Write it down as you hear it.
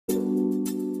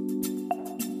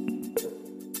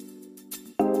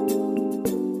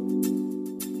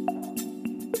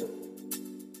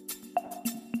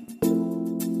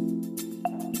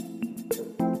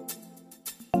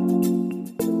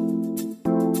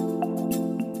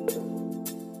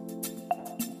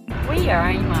We are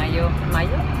in Mayo.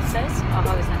 Mayo says? Or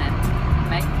how is the name?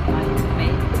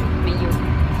 Mayo.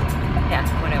 Yeah,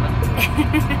 whatever.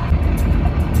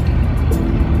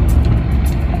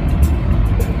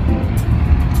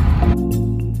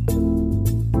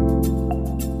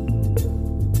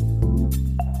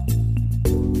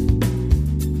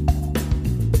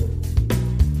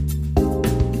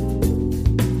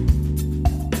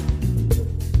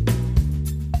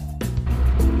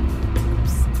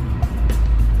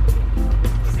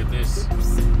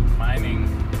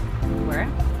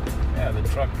 The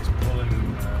truck is pulling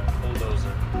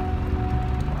bulldozer.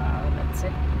 Wow, that's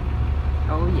it.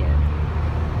 Oh yeah.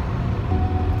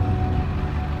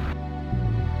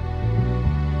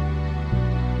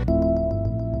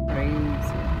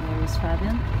 Crazy. There is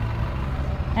Fabian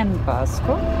and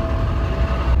Vasco.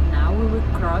 Now we will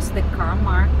cross the Karl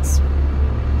Marx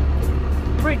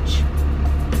Bridge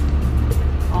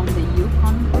on the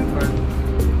Yukon River.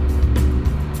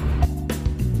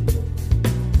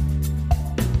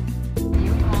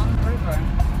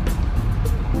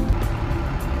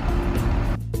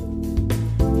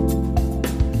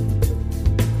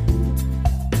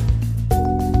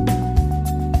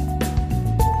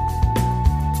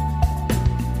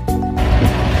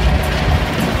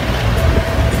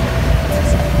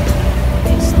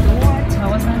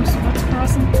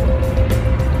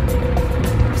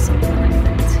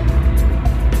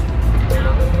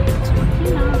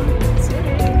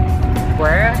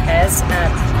 Where has a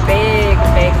big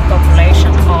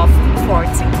population of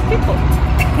 14 people.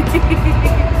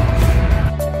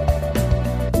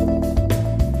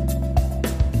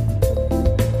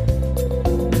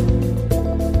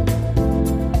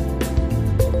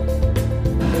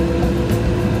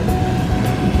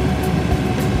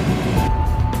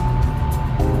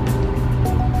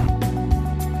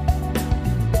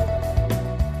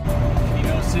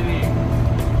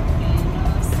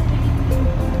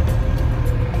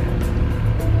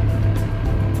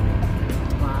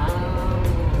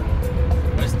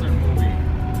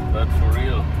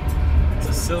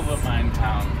 Silver mine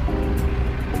town.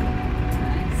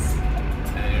 Nice.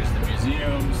 There's the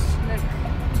museums. Look,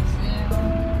 museum.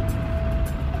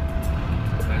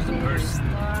 There's the person.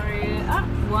 Ah,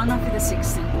 one of the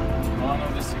 16. One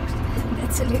of the 16.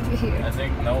 Let's live here. I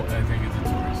think it's a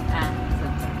tourist. Ah, it's a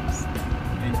tourist.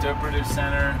 The interpretive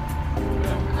center.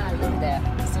 Ah, look there.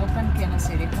 It's open. Keno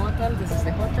City Hotel. This is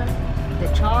the hotel. The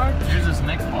church. Here's a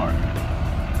snack bar.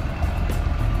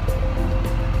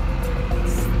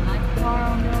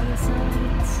 On the other side.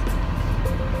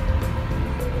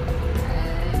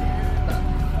 And the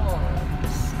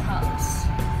house.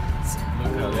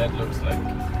 Look how that looks like.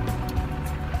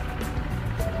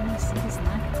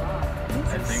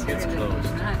 I think it's really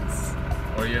closed. Nice.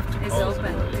 Or you have to It's call open.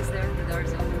 somebody. Is there? The door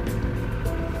is open.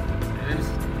 It is?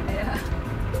 Yeah.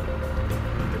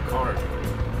 The card.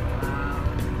 Wow.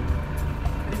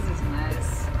 This is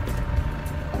nice.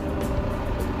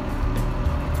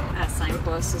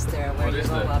 Signpost is there where What you is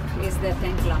go that? up. It's the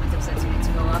 10 kilometers that you need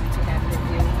to go up to have the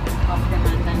view of the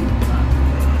mountain.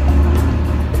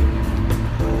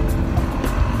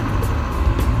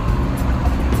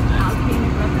 Alpine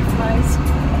butterflies.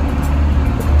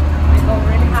 We go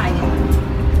really high.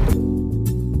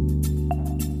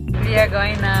 We are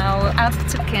going now up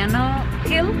to Keno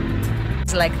Hill.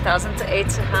 It's like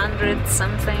 1,800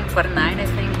 something, 49 I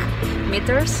think,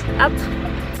 meters up.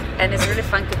 And it's really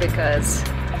funky because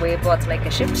we bought like a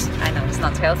chips. I know it's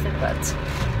not healthy, but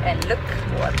and look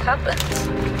what happened.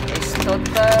 It's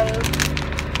total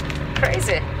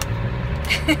crazy.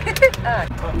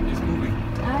 It's moving.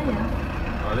 Ah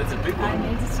yeah. Oh, that's a big I one.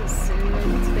 needed to see. I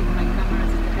need to take my camera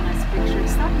to take a nice picture.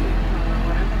 It's not here or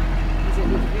whatever. It's a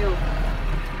good view.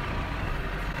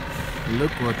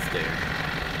 Look what's there.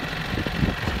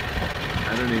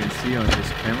 I don't even see on this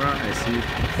camera. I see it.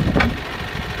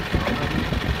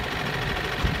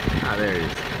 Ah, there it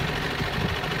is.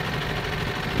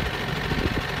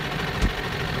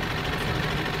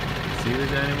 See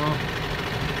this animal?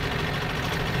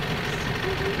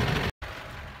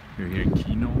 You're here in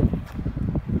Keno.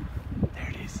 There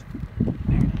it is.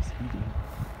 There it is.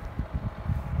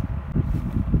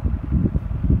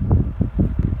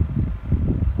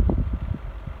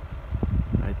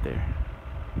 Right there.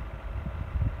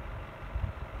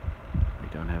 We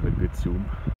don't have a good zoom.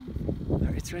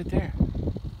 There, it's right there.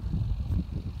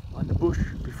 On the bush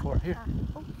before here.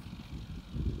 Oh.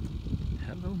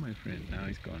 Hello, my friend. Now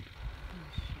he's gone.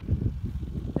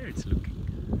 There it's looking.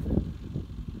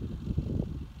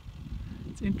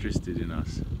 It's interested in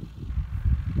us.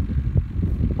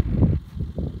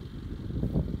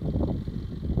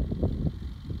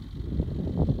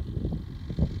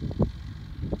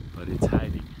 But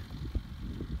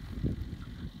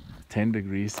 10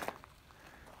 degrees.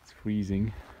 It's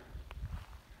freezing.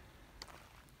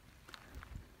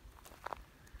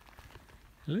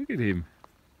 Look at him.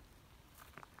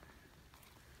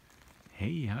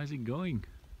 Hey, how's it going?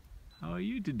 How are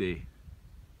you today?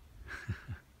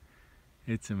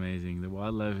 It's amazing. The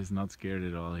wildlife is not scared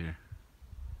at all here.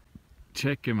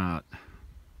 Check him out.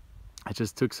 I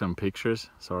just took some pictures,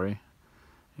 sorry.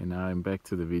 And now I'm back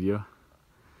to the video.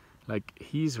 Like,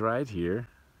 he's right here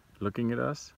looking at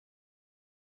us.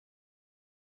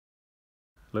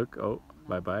 Look, oh,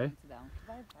 bye-bye.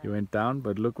 He went down,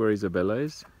 but look where Isabella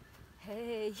is.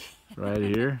 Hey! Right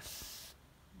here.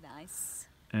 Nice.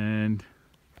 And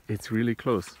it's really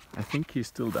close. I think he's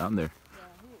still down there.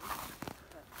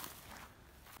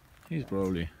 He's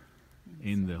probably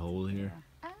in the hole here.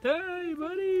 Hey,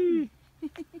 buddy!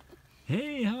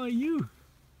 Hey, how are you?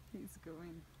 He's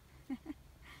going.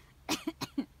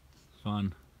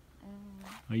 Fun.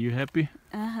 Are you happy?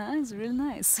 It's really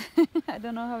nice. I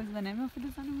don't know how is the name of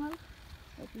this animal,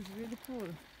 but it's really cool.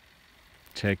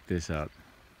 Check this out.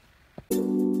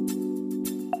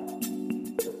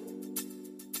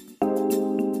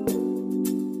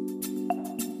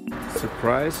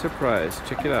 Surprise, surprise.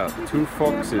 Check it out. Two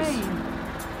foxes.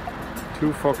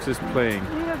 Two foxes playing.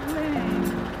 They are playing.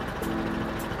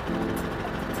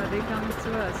 But they come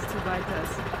to us to bite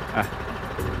us.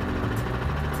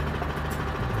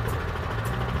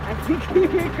 I think he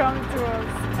will come to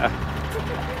us.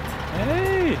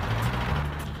 Hey!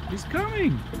 He's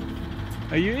coming!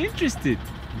 Are you interested?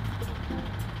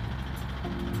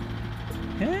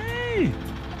 Hey!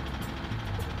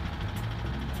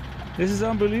 This is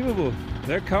unbelievable.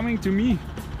 They're coming to me.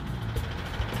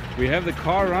 We have the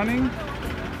car running.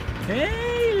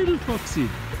 Hey, little foxy!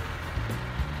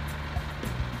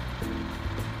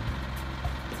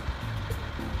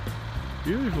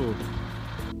 Beautiful.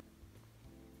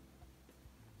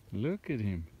 Look at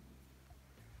him.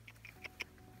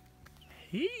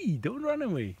 Hey, don't run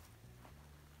away.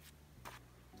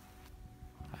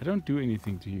 I don't do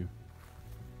anything to you.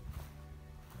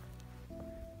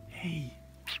 Hey.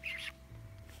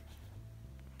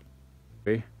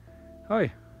 Hey.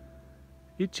 Hi.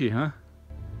 Itchy, huh?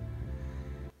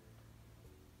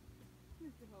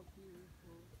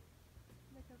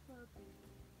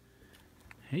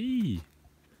 Hey.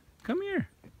 Come here.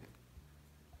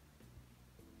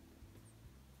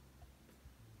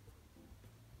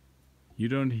 You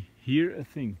don't hear a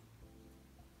thing.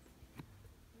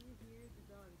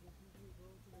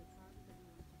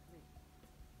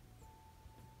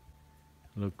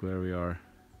 Look where we are.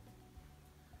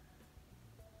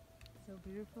 So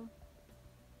beautiful.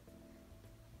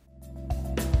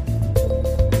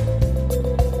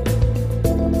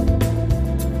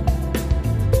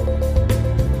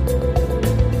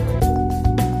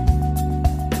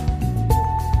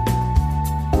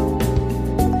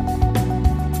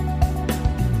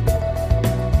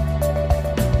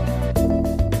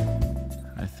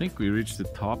 I think we reached the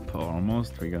top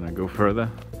almost. We're gonna go further.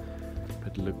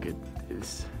 But look at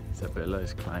this. Isabella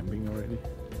is climbing already.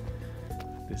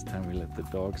 This time we let the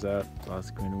dogs out.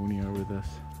 Vasco and Uni are with us.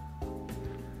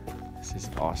 This is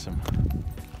awesome.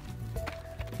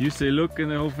 You say look and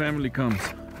the whole family comes.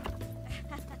 Here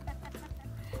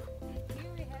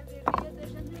we have the Rio de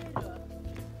Janeiro.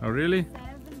 Oh really?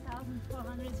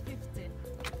 7,450.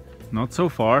 Not so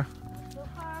far. So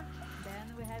far.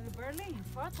 Then we have Berlin,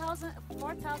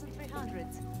 4,300.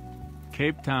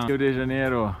 Cape Town, Rio de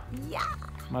Janeiro, Yeah!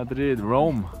 Madrid,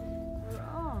 Rome.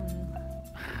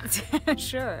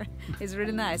 Sure, it's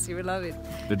really nice. You will love it.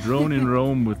 The drone in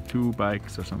Rome with 2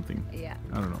 bikes or something. Yeah.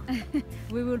 I don't know.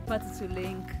 We will put it to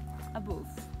link above.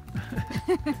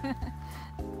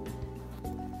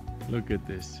 Look at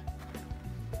this.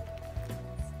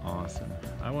 Awesome.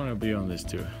 I want to be on this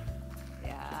too.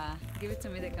 Yeah, give it to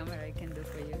me the camera. I can do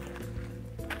for you.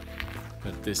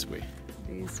 But this way.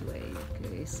 This way,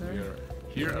 okay, sir. We are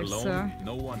here alone. Sir.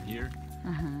 No one here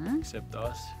except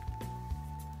us.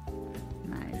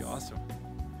 Nice. Be awesome.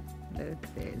 Look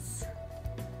this.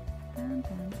 Dun,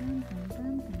 dun, dun, dun,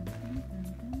 dun, dun, dun, dun,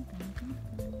 dun,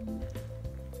 dun,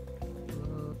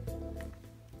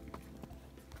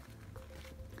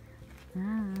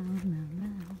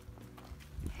 dun.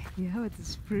 Yeah, it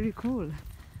is pretty cool.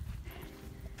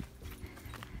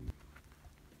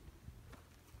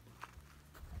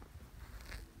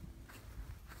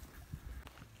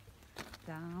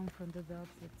 Down from the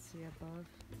dogs, let's see above.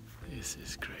 This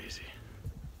is crazy.